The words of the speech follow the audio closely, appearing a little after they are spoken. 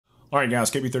All right,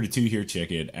 guys, KB32 here.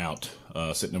 Check it out.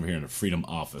 Sitting over here in the Freedom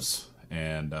office.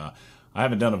 And I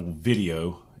haven't done a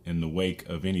video in the wake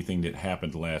of anything that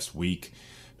happened last week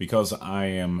because I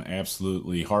am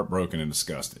absolutely heartbroken and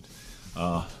disgusted.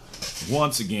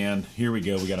 Once again, here we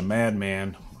go. We got a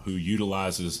madman who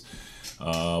utilizes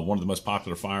one of the most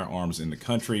popular firearms in the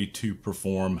country to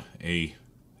perform a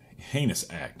heinous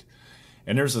act.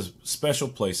 And there's a special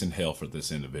place in hell for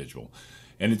this individual.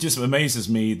 And it just amazes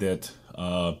me that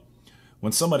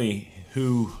when somebody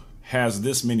who has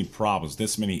this many problems,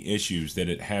 this many issues, that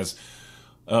it has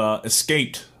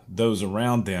escaped those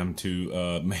around them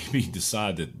to maybe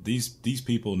decide that these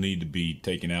people need to be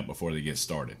taken out before they get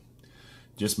started.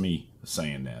 Just me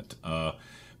saying that.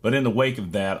 But in the wake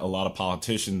of that, a lot of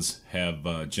politicians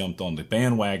have jumped on the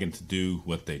bandwagon to do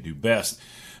what they do best.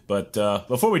 But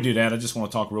before we do that, I just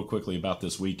want to talk real quickly about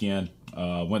this weekend.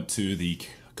 Went to the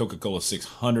Coca-Cola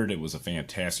 600. It was a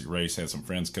fantastic race. Had some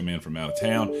friends come in from out of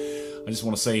town. I just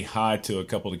want to say hi to a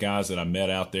couple of the guys that I met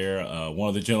out there. One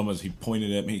of the gentlemen, he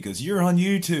pointed at me, he goes, "You're on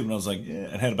YouTube." And I was like, yeah.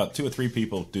 I had about 2 or 3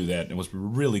 people do that. And it was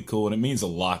really cool. And it means a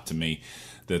lot to me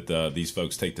that these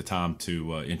folks take the time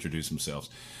to introduce themselves.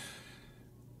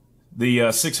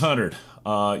 The 600,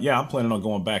 yeah, I'm planning on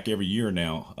going back every year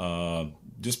now,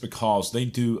 just because they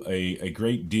do a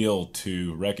great deal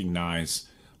to recognize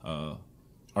our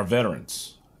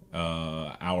veterans,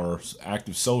 our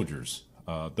active soldiers,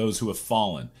 those who have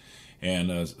fallen.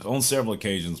 And on several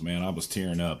occasions, man, I was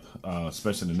tearing up,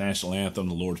 especially the national anthem,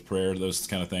 the Lord's Prayer, those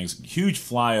kind of things. Huge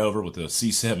flyover with the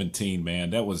C-17,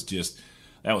 man. That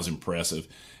was impressive.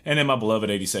 And then my beloved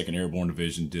 82nd Airborne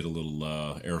Division did a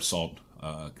little air assault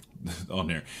on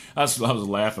there. I was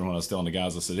laughing when I was telling the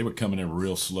guys. I said they were coming in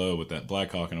real slow with that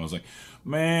Black Hawk, and I was like,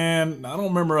 man, I don't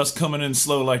remember us coming in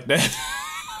slow like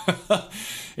that.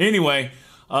 Anyway,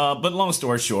 but long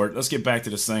story short, let's get back to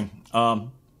this thing.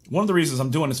 One of the reasons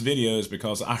I'm doing this video is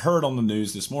because I heard on the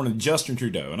news this morning Justin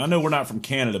Trudeau, and I know we're not from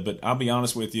Canada, but I'll be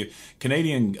honest with you,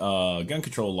 Canadian gun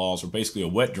control laws are basically a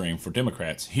wet dream for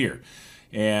Democrats here.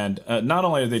 And not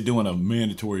only are they doing a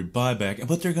mandatory buyback,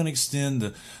 but they're going to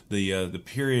extend the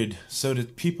period so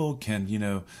that people can,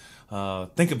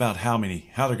 think about how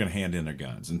they're going to hand in their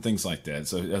guns and things like that.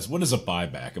 So what is a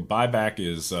buyback? A buyback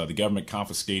is the government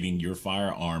confiscating your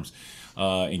firearms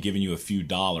and giving you a few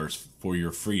dollars for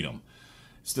your freedom.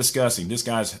 It's disgusting. This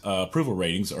guy's approval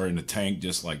ratings are in the tank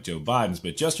just like Joe Biden's,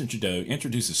 but Justin Trudeau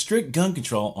introduces strict gun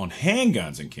control on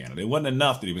handguns in Canada. It wasn't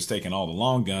enough that he was taking all the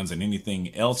long guns and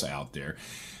anything else out there.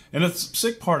 And the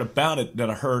sick part about it that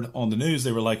I heard on the news,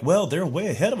 they were like, well, they're way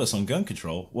ahead of us on gun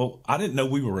control. Well, I didn't know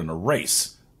we were in a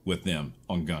race with them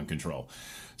on gun control.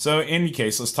 So in any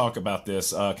case, let's talk about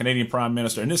this. Canadian Prime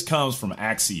Minister, and this comes from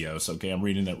Axios, okay, I'm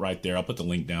reading it right there. I'll put the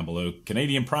link down below.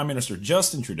 Canadian Prime Minister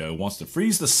Justin Trudeau wants to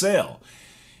freeze the sale,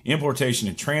 importation,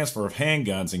 and transfer of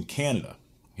handguns in Canada.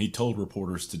 He told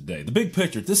reporters today. The big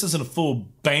picture, this isn't a full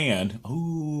ban,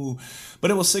 but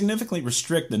it will significantly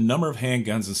restrict the number of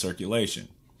handguns in circulation.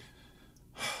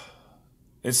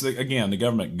 It's, again, the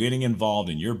government getting involved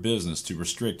in your business to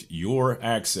restrict your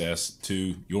access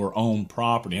to your own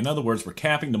property. In other words, we're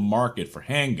capping the market for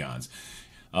handguns.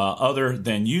 Other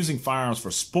than using firearms for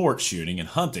sport shooting and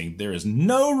hunting, there is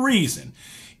no reason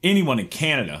anyone in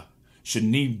Canada should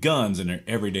need guns in their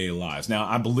everyday lives. Now,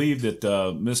 I believe that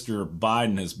Mr.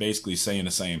 Biden is basically saying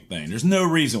the same thing. There's no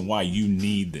reason why you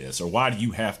need this or why do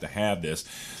you have to have this.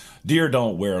 Deer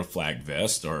don't wear a flak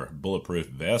vest or bulletproof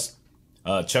vest.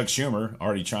 Chuck Schumer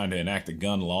already trying to enact a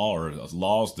gun law or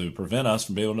laws to prevent us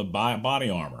from being able to buy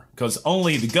body armor because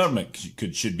only the government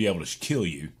should be able to kill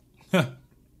you.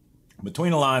 Between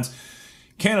the lines,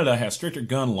 Canada has stricter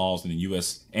gun laws than the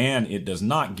U.S. and it does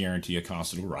not guarantee a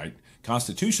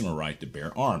constitutional right to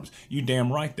bear arms. You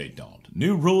damn right they don't.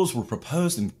 New rules were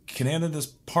proposed in Canada's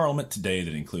parliament today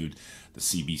that include the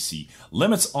CBC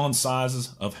limits on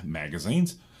sizes of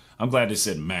magazines. I'm glad they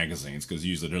said magazines because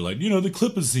usually they're like, the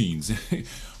clipazines.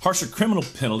 Harsher criminal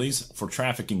penalties for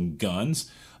trafficking guns,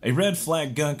 a red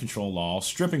flag gun control law,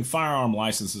 stripping firearm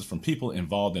licenses from people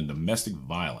involved in domestic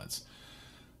violence.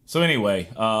 So anyway,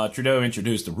 Trudeau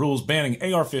introduced the rules banning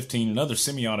AR-15 and other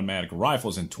semi-automatic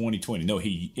rifles in 2020. No,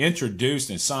 he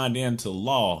introduced and signed into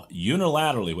law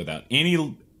unilaterally without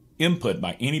any input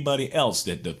by anybody else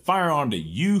that the firearm that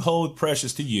you hold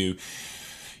precious to you,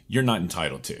 you're not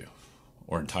entitled to,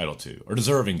 or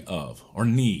deserving of, or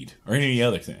need, or any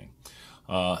other thing.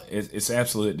 It's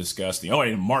absolutely disgusting. Oh,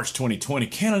 in March 2020,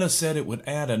 Canada said it would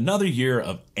add another year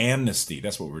of amnesty.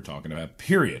 That's what we're talking about,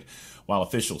 period, while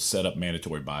officials set up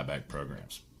mandatory buyback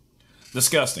programs.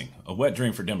 Disgusting. A wet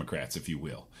dream for Democrats, if you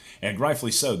will. And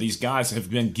rightfully so. These guys have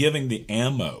been giving the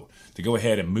ammo to go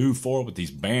ahead and move forward with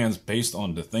these bans based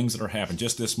on the things that are happening.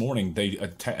 Just this morning, they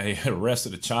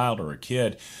arrested a child or a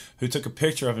kid who took a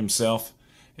picture of himself,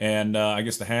 and I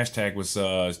guess the hashtag was,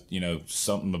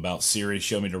 something about Siri,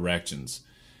 show me directions.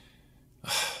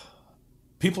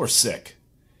 People are sick,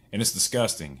 and it's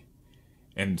disgusting.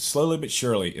 And slowly but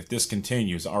surely, if this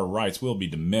continues, our rights will be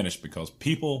diminished because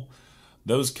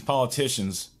those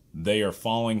politicians, they are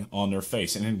falling on their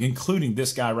face, and including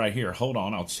this guy right here. Hold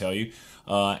on, I'll tell you.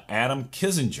 Adam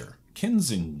Kinzinger.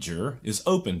 Kinzinger is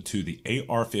open to the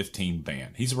AR-15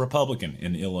 ban. He's a Republican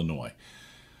in Illinois.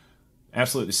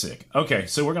 Absolutely sick. Okay,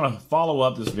 so we're going to follow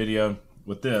up this video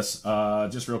with this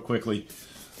just real quickly.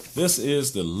 This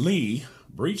is the Lee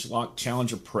Breechlock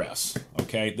Challenger Press.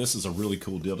 Okay, this is a really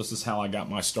cool deal. This is how I got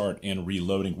my start in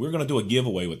reloading. We're going to do a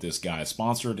giveaway with this guy. It's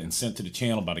sponsored and sent to the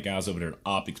channel by the guys over there at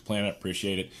Optics Planet.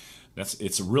 Appreciate it.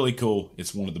 It's really cool.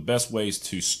 It's one of the best ways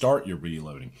to start your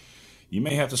reloading. You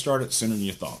may have to start it sooner than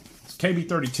you thought. It's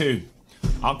KB32.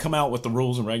 I'll come out with the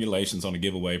rules and regulations on the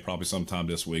giveaway probably sometime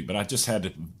this week, but I just had to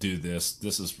do this.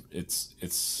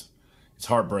 It's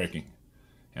heartbreaking,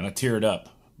 and I teared up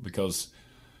because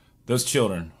those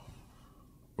children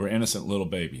were innocent little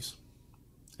babies,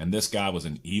 and this guy was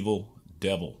an evil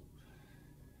devil.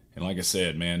 And like I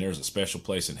said, man, there's a special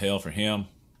place in hell for him,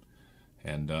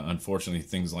 and unfortunately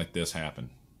things like this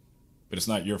happen. But it's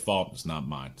not your fault, it's not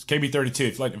mine. It's KB32.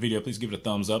 If you like the video, please give it a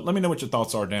thumbs up. Let me know what your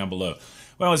thoughts are down below.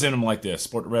 We always end them like this.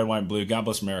 Support the red, white, and blue. God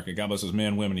bless America. God bless those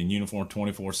men, women in uniform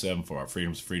 24/7 for our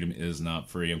freedoms. Freedom is not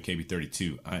free. I'm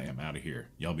KB32. I am out of here.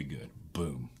 Y'all be good.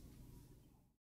 Boom.